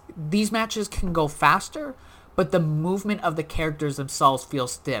these matches can go faster, but the movement of the characters themselves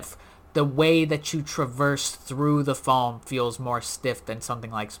feels stiff. The way that you traverse through the foam feels more stiff than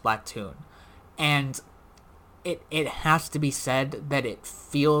something like Splatoon. And it has to be said that it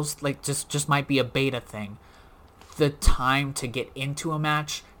feels like just might be a beta thing. The time to get into a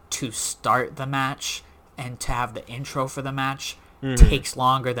match, to start the match, and to have the intro for the match takes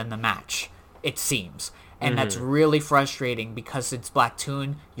longer than the match, it seems. And that's really frustrating because in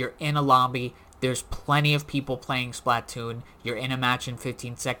Splatoon, you're in a lobby, there's plenty of people playing Splatoon, you're in a match in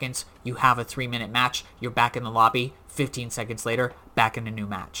 15 seconds, you have a 3-minute match, you're back in the lobby, 15 seconds later, back in a new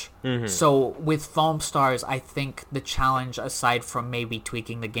match. So with Foamstars, I think the challenge, aside from maybe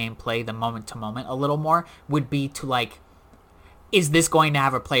tweaking the gameplay, the moment-to-moment a little more, would be to, like, is this going to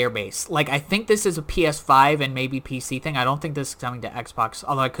have a player base? Like, I think this is a PS5 and maybe PC thing. I don't think this is coming to Xbox,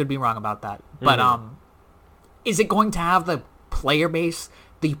 although I could be wrong about that. But, is it going to have the player base,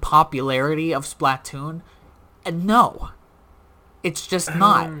 the popularity of Splatoon? No. It's just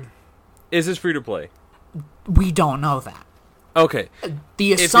not. Is this free to play? We don't know that. Okay.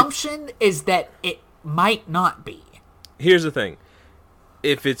 The assumption is that it might not be. Here's the thing.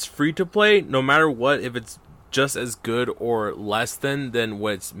 If it's free to play, no matter what, if it's just as good or less than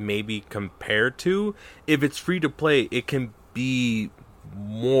what it's maybe compared to, if it's free to play, it can be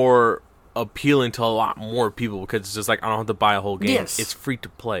more appealing to a lot more people because it's just like, I don't have to buy a whole game. Yes. It's free to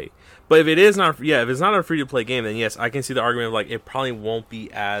play. But if it's not a free to play game, then yes, I can see the argument of like it probably won't be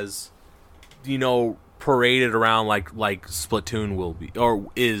as, you know, paraded around like Splatoon will be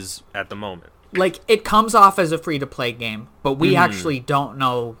or is at the moment. Like, it comes off as a free to play game, but we actually don't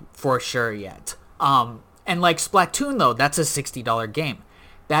know for sure yet. And And like Splatoon, though, that's a $60 game.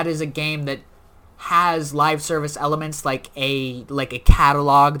 That is a game that has live service elements like a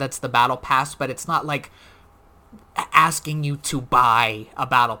catalog that's the battle pass, but it's not like asking you to buy a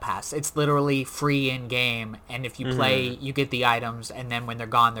battle pass. It's literally free in game, and if you play, you get the items, and then when they're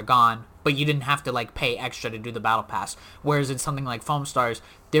gone, they're gone. But you didn't have to like pay extra to do the battle pass. Whereas in something like Foamstars,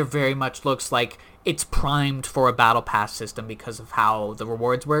 there very much looks like it's primed for a battle pass system because of how the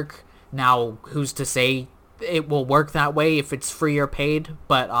rewards work. Now, who's to say it will work that way if it's free or paid?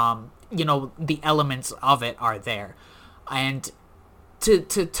 But the elements of it are there, and to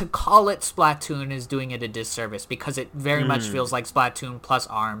call it Splatoon is doing it a disservice because it very much feels like Splatoon plus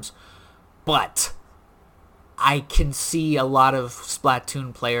ARMS. But I can see a lot of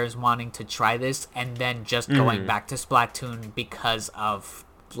Splatoon players wanting to try this and then just going back to Splatoon because of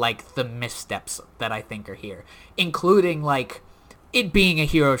like the missteps that I think are here, including like it being a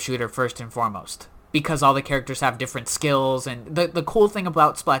hero shooter first and foremost, because all the characters have different skills. And the cool thing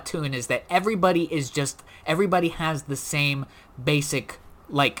about Splatoon is that everybody has the same basic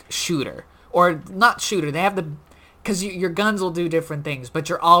like shooter, or not shooter. They have because your guns will do different things, but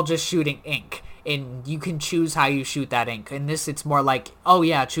you're all just shooting ink, and you can choose how you shoot that ink. In this, it's more like, oh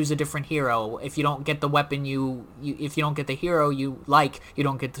yeah, choose a different hero. If you don't get the weapon if you don't get the hero you like, you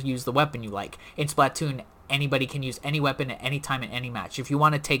don't get to use the weapon you like. In Splatoon, anybody can use any weapon at any time in any match. If you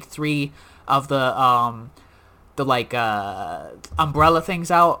want to take 3 of the umbrella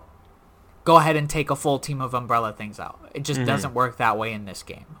things out, go ahead and take a full team of umbrella things out. It just doesn't work that way in this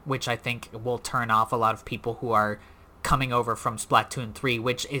game, which I think will turn off a lot of people who are coming over from Splatoon 3,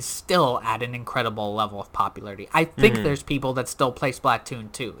 which is still at an incredible level of popularity. I think there's people that still play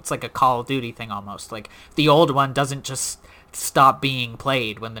Splatoon 2. It's like a Call of Duty thing almost. Like the old one doesn't just stop being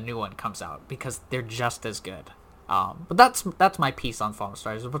played when the new one comes out because they're just as good. But that's my piece on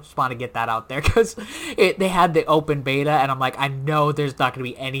Foamstars. I just want to get that out there because they had the open beta, and I'm like, I know there's not going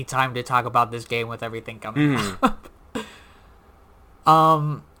to be any time to talk about this game with everything coming up.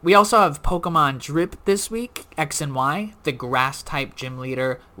 We also have Pokemon Drip this week, X and Y, the grass-type gym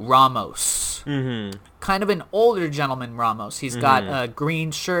leader, Ramos. Kind of an older gentleman, Ramos. He's got a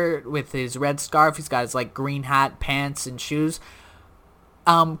green shirt with his red scarf. He's got his like green hat, pants, and shoes.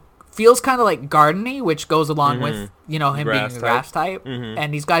 Feels kind of like gardeny, which goes along with, him being a grass type.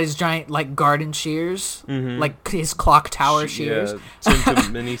 And he's got his giant, like, garden shears, like his clock tower shears. Yeah,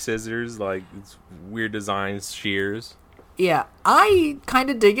 some mini scissors, like, it's weird designs, shears. Yeah, I kind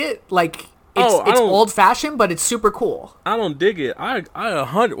of dig it. Like, it's old-fashioned, but it's super cool. I don't dig it. I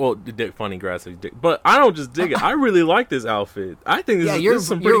 100... Well, funny grass, but I don't just dig it. I really like this outfit. I think this is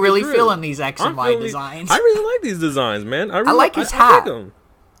some pretty you're really good feeling these X and Y designs. I really like these designs, man. I like his hat. I like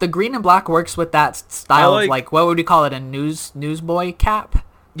the green and black works with that style of like, what would you call it, a newsboy cap?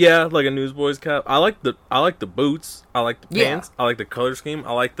 Yeah, like a newsboy's cap. I like the boots. I like the pants. I like the color scheme.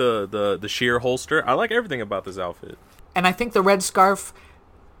 I like the sheer holster. I like everything about this outfit. And I think the red scarf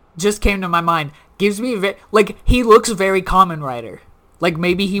just came to my mind. Gives me he looks very Kamen Rider. Like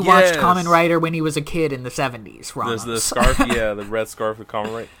maybe he watched Kamen Rider when he was a kid in the 70s. Ramos. The scarf, the red scarf with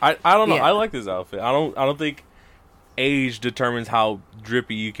Kamen Rider. I don't know. Yeah. I like this outfit. I don't think age determines how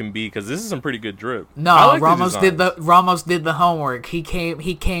drippy you can be, because this is some pretty good drip. No, Ramos did the homework. He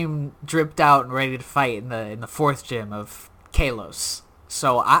came dripped out and ready to fight in the 4th gym of Kalos.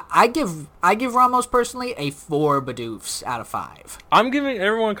 So I give Ramos personally a 4 Badoofs out of 5. I'm giving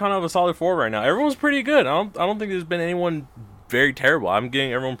everyone kind of a solid 4 right now. Everyone's pretty good. I don't think there's been anyone very terrible. I'm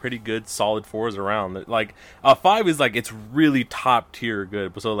giving everyone pretty good solid 4s around. Like a 5 is like it's really top tier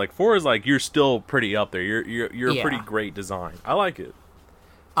good. So like 4 is like you're still pretty up there. You're a pretty great design. I like it.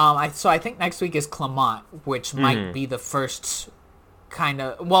 So I think next week is Clement, which might be the first kind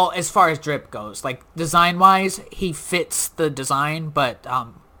of, well, as far as drip goes, like design wise, he fits the design, but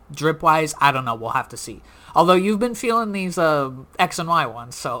drip wise, I don't know. We'll have to see. Although you've been feeling these X and Y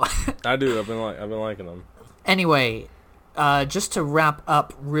ones, so I do. I've been liking them. Anyway. Just to wrap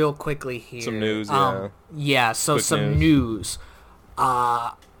up real quickly here. Some news, so quick some news.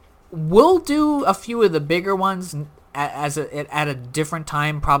 We'll do a few of the bigger ones at a different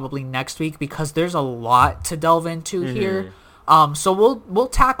time, probably next week, because there's a lot to delve into here. So we'll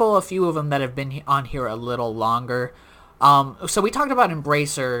tackle a few of them that have been on here a little longer. So we talked about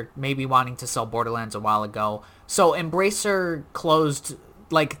Embracer maybe wanting to sell Borderlands a while ago. So Embracer closed,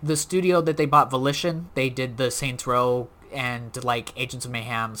 like, the studio that they bought, Volition. They did the Saints Row and like Agents of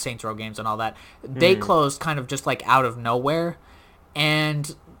Mayhem, Saints Row games and all that. They closed kind of just like out of nowhere.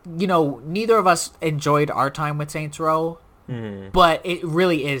 And, neither of us enjoyed our time with Saints Row. But it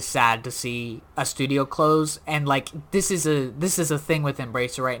really is sad to see a studio close, and like this is a thing with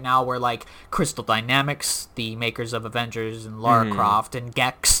Embracer right now, where like Crystal Dynamics, the makers of Avengers and Lara Croft and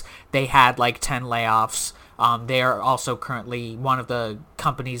Gex, they had like 10 layoffs. They are also currently one of the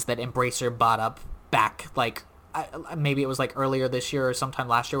companies that Embracer bought up back, like maybe it was like earlier this year or sometime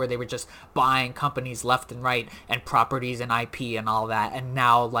last year, where they were just buying companies left and right and properties and IP and all that, and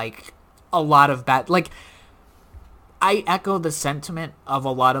now like a lot of bad, like I echo the sentiment of a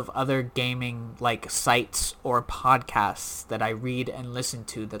lot of other gaming like sites or podcasts that I read and listen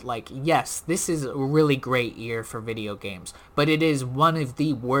to, that like, yes, this is a really great year for video games, but it is one of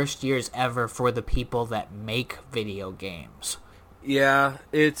the worst years ever for the people that make video games. Yeah,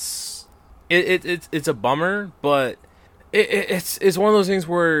 it's a bummer, but it's one of those things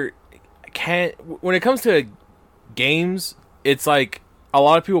where when it comes to games, it's like a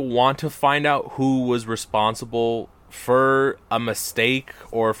lot of people want to find out who was responsible for a mistake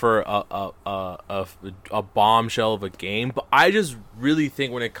or for a bombshell of a game. But I just really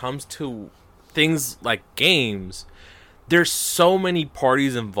think when it comes to things like games, there's so many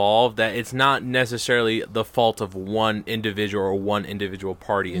parties involved that it's not necessarily the fault of one individual or one individual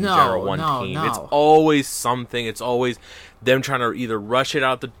party in general, one team. No. It's always something. It's always them trying to either rush it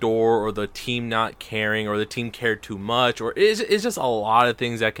out the door, or the team not caring, or the team cared too much, or it's just a lot of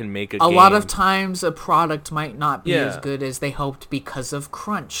things that can make a game. A lot of times a product might not be as good as they hoped because of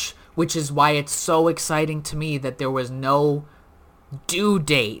crunch, which is why it's so exciting to me that there was no due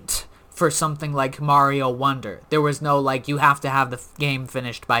date for something like Mario Wonder. There was no, like, you have to have the game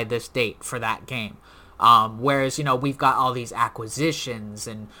finished by this date for that game. Whereas, you know, we've got all these acquisitions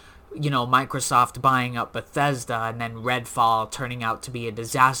and, you know, Microsoft buying up Bethesda, and then Redfall turning out to be a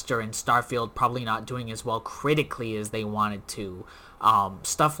disaster, and Starfield probably not doing as well critically as they wanted to.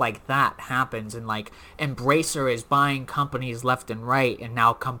 Stuff like that happens, and like Embracer is buying companies left and right, and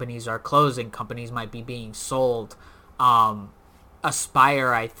now companies are closing, companies might be being sold.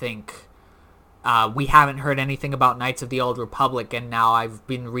 Aspire, I think, we haven't heard anything about Knights of the Old Republic, and now I've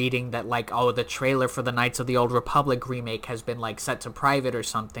been reading that, like, oh, the trailer for the Knights of the Old Republic remake has been, like, set to private or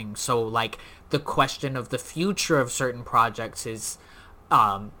something, so, like, the question of the future of certain projects is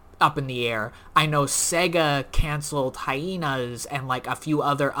up in the air. I know Sega canceled Hyenas and, like, a few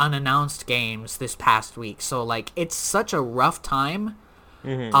other unannounced games this past week, so, like, it's such a rough time,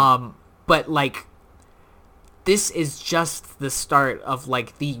 but, like, this is just the start of,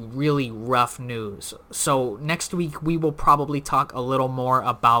 like, the really rough news. So next week we will probably talk a little more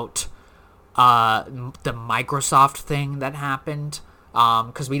about the Microsoft thing that happened,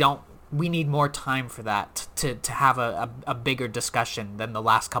 because we need more time for that to have a bigger discussion than the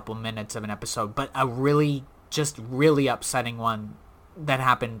last couple minutes of an episode. But a really upsetting one that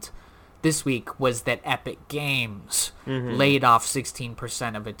happened this week was that Epic Games laid off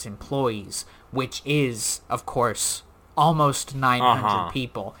 16% of its employees, which is, of course, almost 900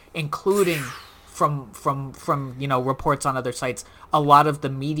 people, including from you know, reports on other sites, a lot of the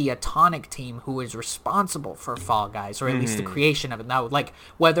Mediatonic team who is responsible for Fall Guys, or at least the creation of it. Now, like,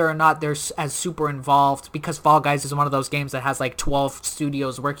 whether or not they're as super involved, because Fall Guys is one of those games that has like 12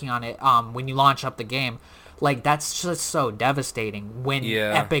 studios working on it when you launch up the game, like, that's just so devastating when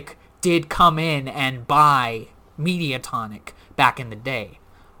Epic did come in and buy Mediatonic back in the day.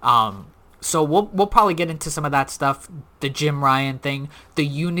 So we'll probably get into some of that stuff, the Jim Ryan thing, the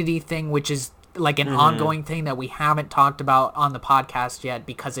Unity thing, which is like an ongoing thing that we haven't talked about on the podcast yet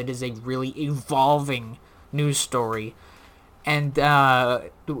because it is a really evolving news story. And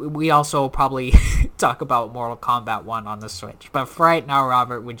we also probably talk about Mortal Kombat 1 on the Switch. But for right now,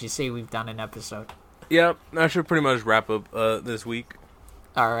 Robert, would you say we've done an episode? Yep, that should pretty much wrap up this week.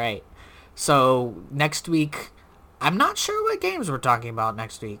 All right. So next week, I'm not sure what games we're talking about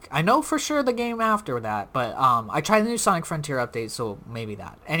next week. I know for sure the game after that, but I tried the new Sonic Frontier update, so maybe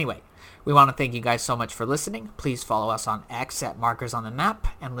that. Anyway, we want to thank you guys so much for listening. Please follow us on X at Markers on the Map,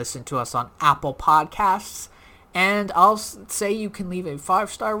 and listen to us on Apple Podcasts. And I'll say you can leave a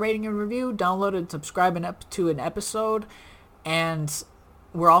 5-star rating and review, download and subscribe to an episode. And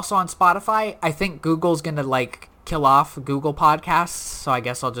we're also on Spotify. I think Google's going to, like, kill off Google Podcasts, so I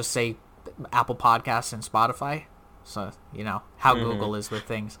guess I'll just say Apple Podcasts and Spotify. So, you know, how Google is with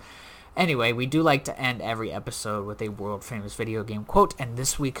things. Anyway, we do like to end every episode with a world-famous video game quote, and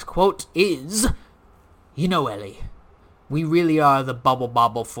this week's quote is, "You know, Ellie, we really are the Bubble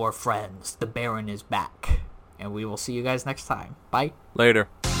Bobble 4 friends. The Baron is back." And we will see you guys next time. Bye. Later.